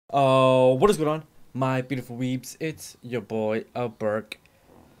Oh, what is going on, my beautiful weebs? It's your boy, Burke.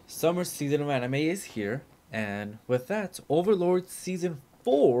 Summer season of anime is here, and with that, Overlord season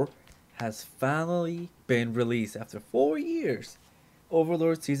 4 has finally been released after 4 years.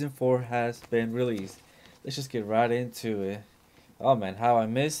 Overlord season 4 has been released. Let's just get right into it. Oh man, how I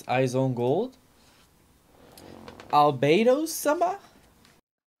miss Eyes on Gold. Albedo Sama?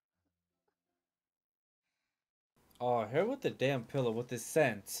 Oh, here with the damn pillow with the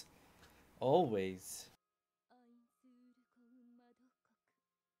scent. Always.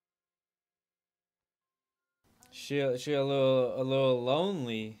 She a little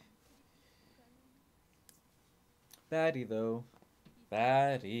lonely. Baddie though.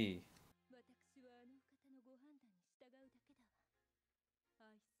 Baddie.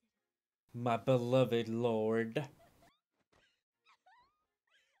 My beloved lord.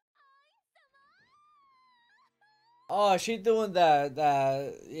 Oh, she doing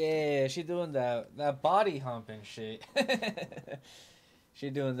yeah, she doing that body humping shit. She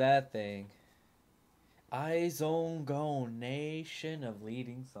doing that thing. Eyes on go nation of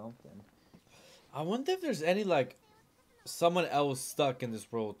leading something. I wonder if there's any like someone else stuck in this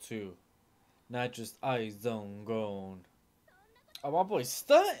role too. Not just eyes on gone. Oh, my boy,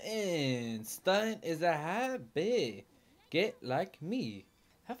 stunting. Stunting is a habit. Get like me.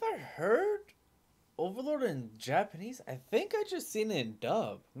 Have I heard Overlord in Japanese? I think I just seen it in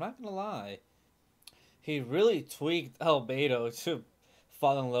dub. I'm not gonna lie. He really tweaked Albedo to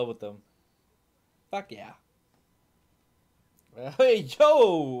fall in love with him. Fuck yeah. Hey,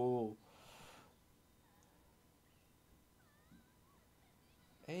 yo!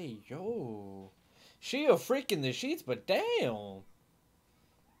 Hey, yo. She a freak in the sheets, but damn.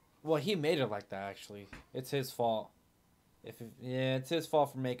 Well, he made her like that, actually. It's his fault. Yeah, it's his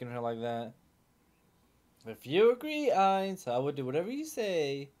fault for making her like that. If you agree, Ainz, I would do whatever you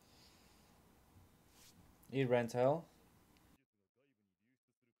say. Eat Rentel.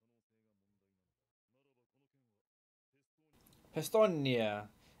 Pestonia.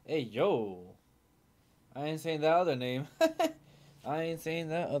 Hey, yo. I ain't saying that other name. I ain't saying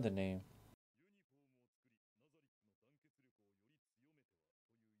that other name.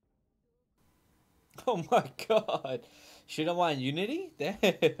 Oh my god. She don't want unity? Damn.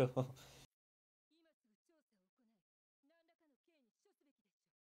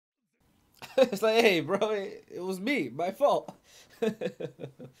 It's like, hey, bro, it was me. My fault. They're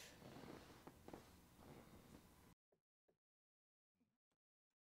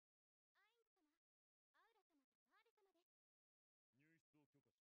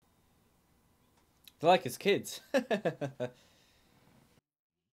like his kids.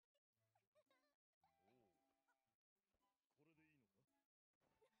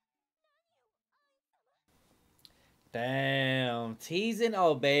 Damn. Teasing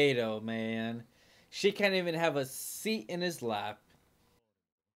Albedo, man. She can't even have a seat in his lap.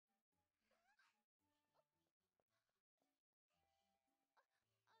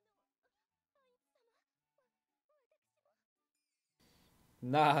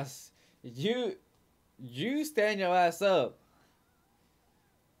 Nas, you stand your ass up.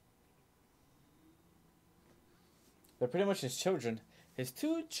 They're pretty much his children. His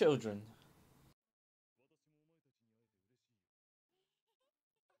two children.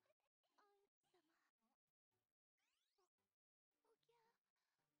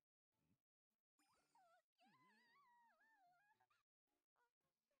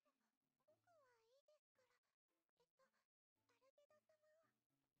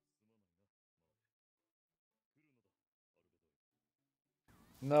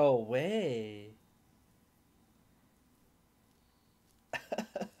 No way.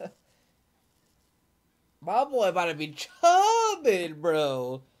 My boy about to be chubbing,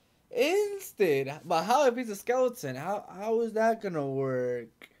 bro. Instant. But how if he's a skeleton? How is that gonna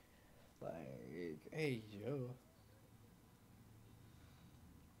work? Like, hey yo.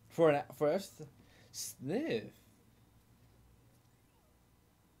 For us to sniff.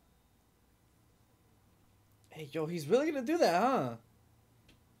 Hey yo, he's really gonna do that, huh?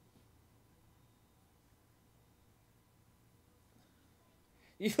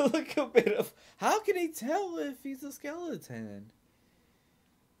 You look a bit of. How can he tell if he's a skeleton?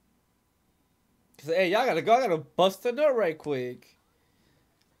 Cause hey, y'all gotta go. I gotta bust a nut right quick.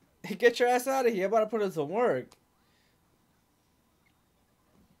 Get your ass out of here. I'm about to put in some work.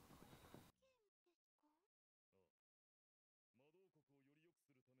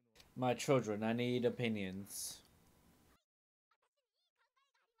 My children, I need opinions.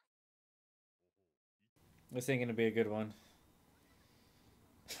 This ain't gonna be a good one.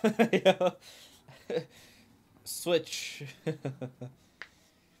 Switch.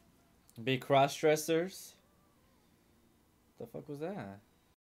 Be cross dressers. The fuck was that?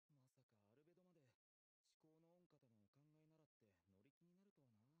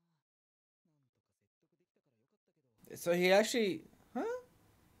 So he actually, huh?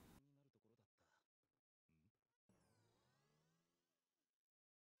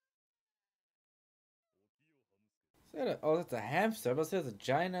 Oh, that's a hamster. But it's a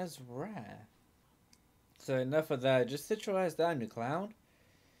giant ass rat. So enough of that. Just sit your ass down, you clown.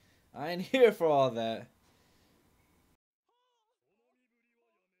 I ain't here for all that.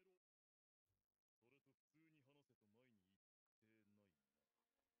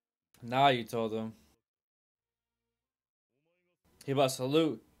 Nah, you told him. He must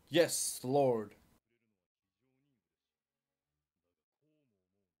salute. Yes, Lord.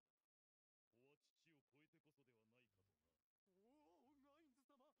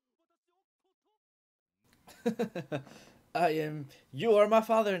 I am. You are my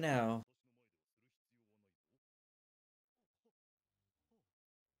father now.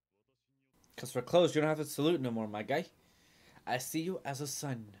 Cause we're close, you don't have to salute no more, my guy. I see you as a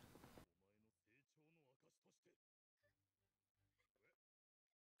son.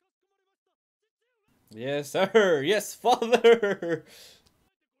 Yes, sir. Yes, father.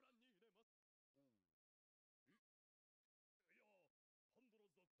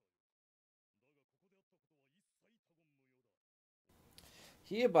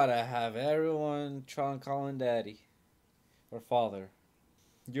 He about to have everyone trying to call him daddy or father.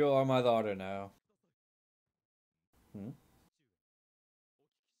 You are my daughter now. Hmm?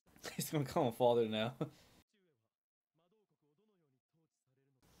 He's gonna call him father now.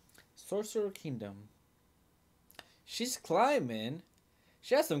 Sorcerer Kingdom. She's climbing.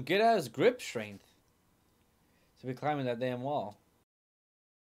 She has some good ass grip strength to be climbing that damn wall.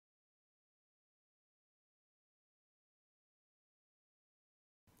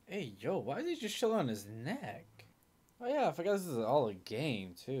 Hey, yo, why is he just chilling on his neck? Oh yeah, I forgot this is all a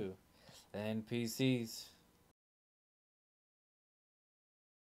game too. The NPCs.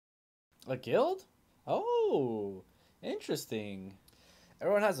 A guild? Oh, interesting.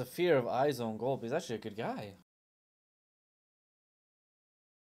 Everyone has a fear of Izone Gold, but he's actually a good guy.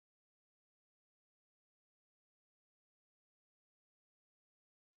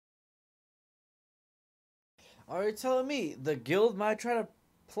 Are you telling me the guild might try to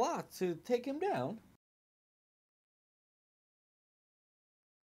plot to take him down?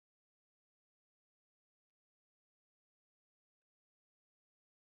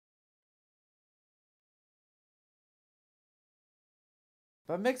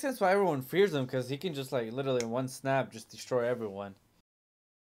 But it makes sense why everyone fears him, because he can just like literally in one snap just destroy everyone.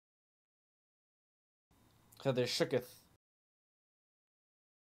 So they're shooketh.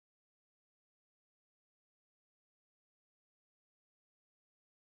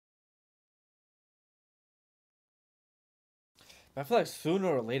 But I feel like sooner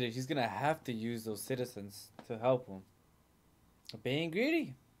or later he's gonna have to use those citizens to help him. Being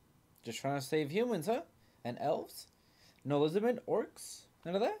greedy. Just trying to save humans, huh? And elves? No legitimate orcs?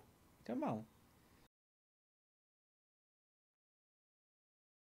 None of that? Come on.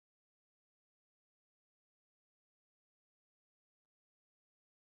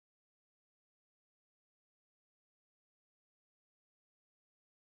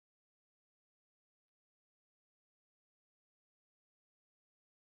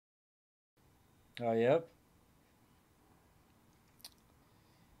 Oh, yep.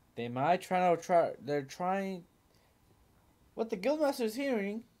 They might try. They're trying. What the guildmaster is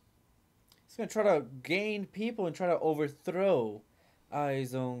hearing, he's gonna try to gain people and try to overthrow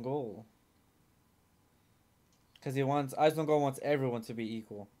Ai's own goal. Because Ai's own goal wants everyone to be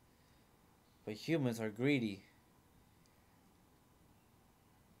equal. But humans are greedy.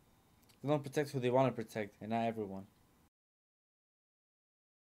 They don't protect who they want to protect, and not everyone.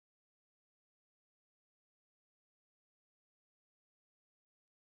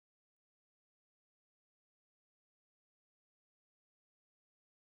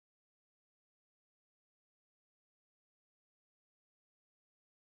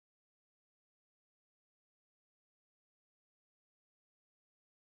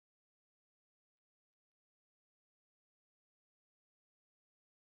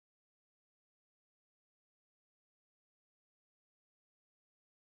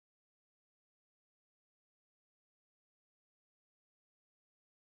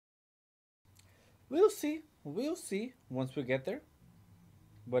 We'll see. We'll see once we get there.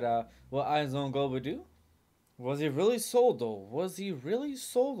 But what Ai's own goal would do? Was he really sold though? Was he really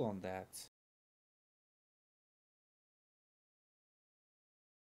sold on that?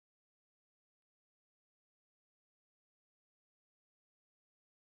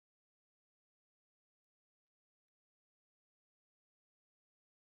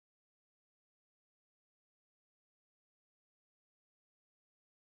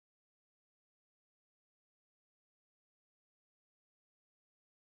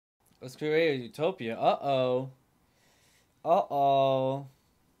 Let's create a utopia. Uh-oh. Uh-oh.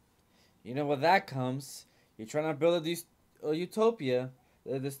 You know what that comes. You're trying to build a utopia.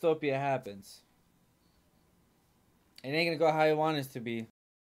 The dystopia happens. It ain't gonna go how you want it to be.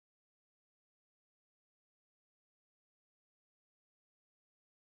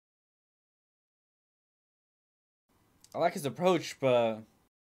 I like his approach, but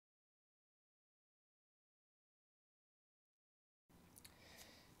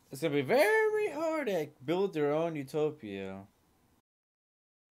it's gonna be very hard to build their own utopia.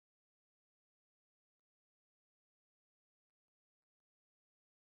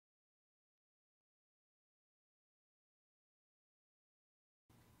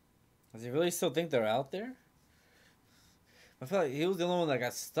 Does he really still think they're out there? I feel like he was the only one that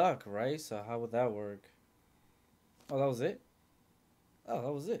got stuck, right? So how would that work? Oh, that was it? Oh,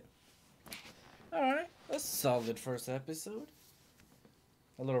 that was it. Alright. A solid first episode.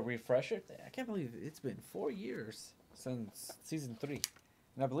 A little refresher. I can't believe it's been 4 years since season 3.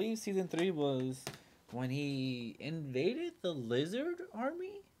 And I believe season 3 was when he invaded the lizard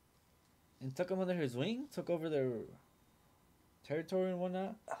army and took them under his wing, took over their territory and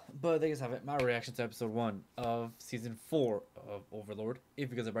whatnot. But there you guys have it. My reaction to episode 1 of season 4 of Overlord. If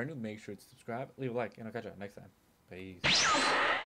you guys are brand new, make sure to subscribe, leave a like, and I'll catch you next time. Peace.